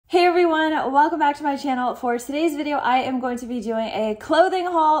everyone, welcome back to my channel. For today's video, I am going to be doing a clothing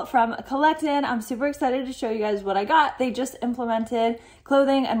haul from Kollectin. I'm super excited to show you guys what I got. They just implemented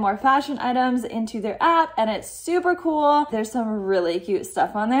clothing and more fashion items into their app, and it's super cool. There's some really cute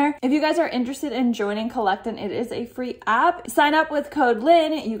stuff on there. If you guys are interested in joining Kollectin, it is a free app. Sign up with code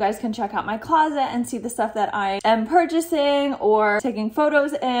Lynn. You guys can check out my closet and see the stuff that I am purchasing or taking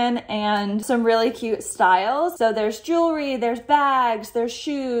photos in, and some really cute styles. So there's jewelry, there's bags, there's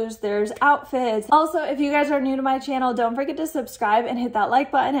shoes, there's outfits. Also, if you guys are new to my channel, don't forget to subscribe and hit that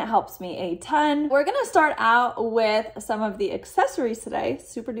like button. It helps me a ton. We're gonna start out with some of the accessories today.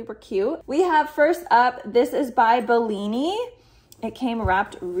 Super duper cute. We have first up, this is by Bellini. It came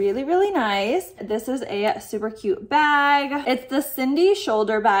wrapped really, really nice. This is a super cute bag. It's the Cindy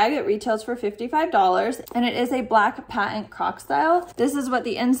shoulder bag. It retails for $55, and it is a black patent croc style. This is what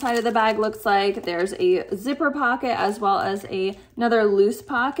the inside of the bag looks like. There's a zipper pocket as well as another loose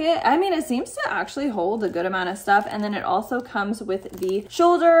pocket. I mean, it seems to actually hold a good amount of stuff. And then it also comes with the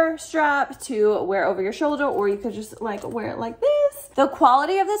shoulder strap to wear over your shoulder, or you could just like wear it like this. The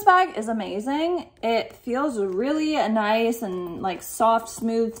quality of this bag is amazing. It feels really nice and like soft,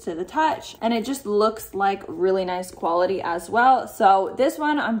 smooth to the touch, and it just looks like really nice quality as well. So this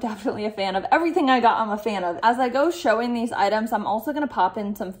one, I'm definitely a fan of. Everything I got, I'm a fan of. As I go showing these items, I'm also gonna pop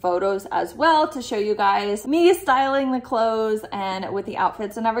in some photos as well to show you guys me styling the clothes and with the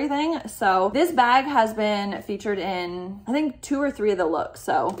outfits and everything. So this bag has been featured in, I think, 2 or 3 of the looks.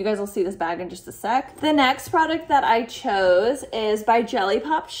 So you guys will see this bag in just a sec. The next product that I chose is by Jelly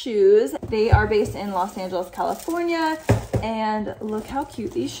Pop Shoes. They are based in Los Angeles, California, and look how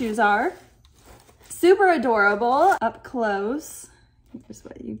cute these shoes are. Super adorable. Up close, here's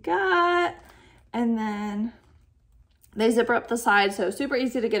what you got. And then they zipper up the side, so super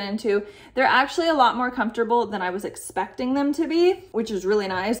easy to get into. They're actually a lot more comfortable than I was expecting them to be, which is really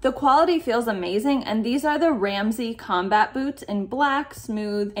nice. The quality feels amazing, and these are the Ramsey combat boots in black,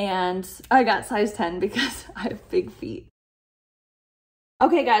 smooth, and I got size 10 because I have big feet.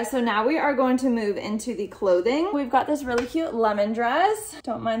 Okay guys, so now we are going to move into the clothing. We've got this really cute lemon dress.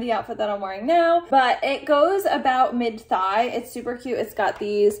 Don't mind the outfit that I'm wearing now, but it goes about mid-thigh. It's super cute. It's got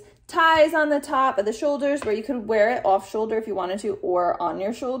these ties on the top of the shoulders where you could wear it off shoulder if you wanted to, or on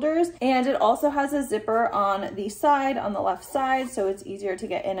your shoulders. And it also has a zipper on the side, on the left side, so it's easier to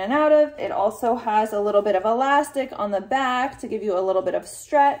get in and out of. It also has a little bit of elastic on the back to give you a little bit of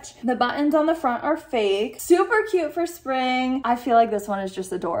stretch. The buttons on the front are fake. Super cute for spring. I feel like this one is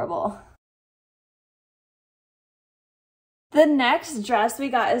just adorable. The next dress we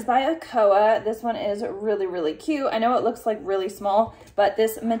got is by Akoa. This one is really, really cute. I know it looks like really small, but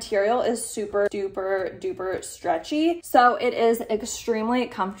this material is super duper duper stretchy. So it is extremely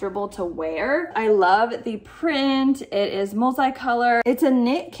comfortable to wear. I love the print. It is multicolor. It's a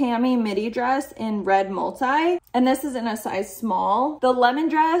knit cami midi dress in red multi, and this is in a size small. The lemon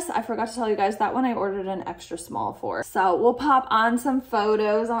dress, I forgot to tell you guys, that one I ordered an extra small for. So we'll pop on some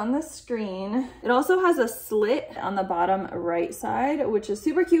photos on the screen. It also has a slit on the bottom right side, which is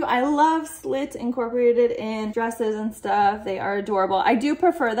super cute. I love slits incorporated in dresses and stuff. They are adorable. I do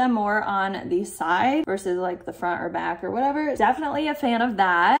prefer them more on the side versus like the front or back or whatever. Definitely a fan of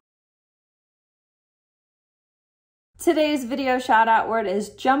that. Today's video shout out word is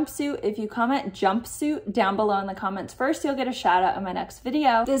jumpsuit. If you comment jumpsuit down below in the comments first, you'll get a shout out in my next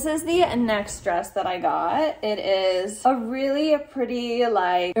video. This is the next dress that I got. It is a really pretty,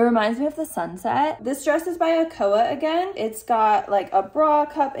 like, it reminds me of the sunset. This dress is by Akoa again. It's got like a bra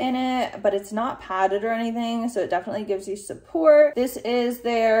cup in it, but it's not padded or anything, so it definitely gives you support. This is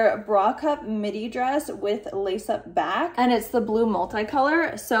their bra cup midi dress with lace up back, and it's the blue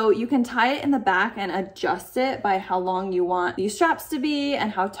multicolor, so you can tie it in the back and adjust it by how long you want these straps to be and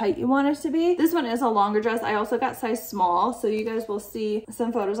how tight you want it to be. This one is a longer dress. I also got size small, so you guys will see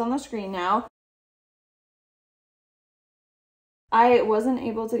some photos on the screen now. I wasn't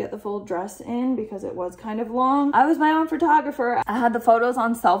able to get the full dress in because it was kind of long. I was my own photographer. I had the photos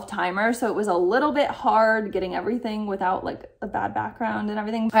on self-timer, so it was a little bit hard getting everything without like a bad background and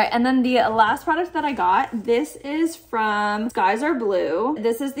everything. All right, and then the last product that I got, this is from Skies Are Blue.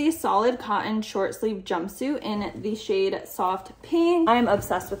 This is the solid cotton short sleeve jumpsuit in the shade soft pink. I'm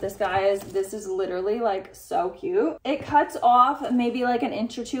obsessed with this, guys. This is literally like so cute. It cuts off maybe like an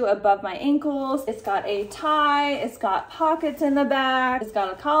inch or 2 above my ankles. It's got a tie. It's got pockets in the back. It's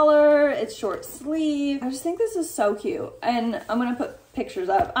got a collar. It's short sleeve. I just think this is so cute, and I'm gonna put pictures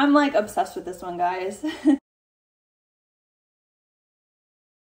up. I'm like obsessed with this one, guys.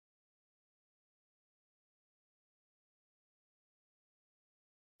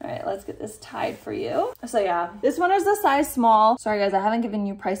 All right, let's get this tied for you. So yeah, this one is the size small. Sorry guys, I haven't given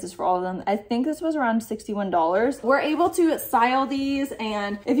you prices for all of them. I think this was around $61. We're able to style these,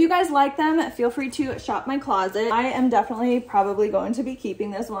 and if you guys like them, feel free to shop my closet. I am definitely probably going to be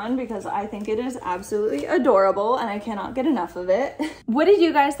keeping this one because I think it is absolutely adorable and I cannot get enough of it. What did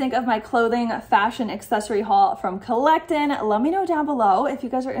you guys think of my clothing, fashion, accessory haul from Kollectin? Let me know down below. If you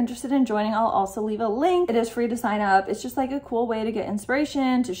guys are interested in joining, I'll also leave a link. It is free to sign up. It's just like a cool way to get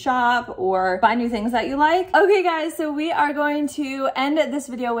inspiration, to shop, or find new things that you like. Okay guys, so we are going to end this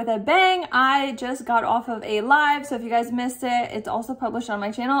video with a bang. I just got off of a live, so if you guys missed it, it's also published on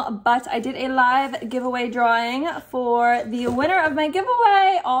my channel, but I did a live giveaway drawing for the winner of my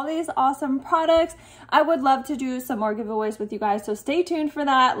giveaway, all these awesome products. I would love to do some more giveaways with you guys, so stay tuned for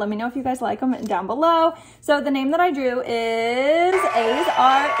that. Let me know if you guys like them down below. So the name that I drew is A's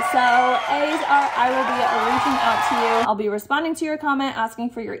Art. So A's Art, I will be reaching out to you. I'll be responding to your comment,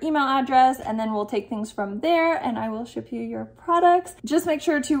 asking for your email address, and then we'll take things from there and I will ship you your products. Just make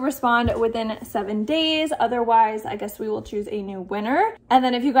sure to respond within 7 days. Otherwise, I guess we will choose a new winner. And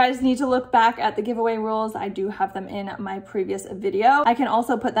then if you guys need to look back at the giveaway rules, I do have them in my previous video. I can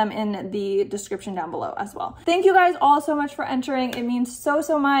also put them in the description down below as well. Thank you guys all so much for entering. It means so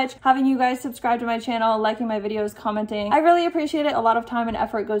much having you guys subscribe to my channel, liking my videos, commenting. I really appreciate it. A lot of time and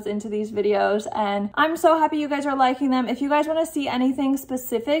effort goes into these videos and I'm so happy you guys are liking them. If you guys want to see anything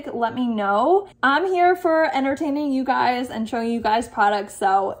specific, let me know. I'm here for entertaining you guys and showing you guys products,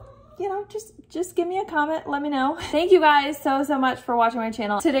 so you know, just give me a comment, let me know. Thank you guys so much for watching my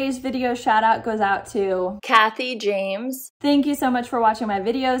channel. Today's video shout out goes out to Kathy James. Thank you so much for watching my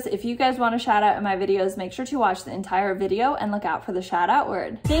videos. If you guys want a shout out in my videos, make sure to watch the entire video and look out for the shout out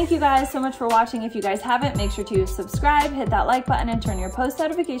word. Thank you guys so much for watching. If you guys haven't, make sure to subscribe, hit that like button, and turn your post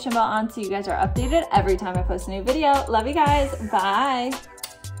notification bell on so you guys are updated every time I post a new video. Love you guys, bye.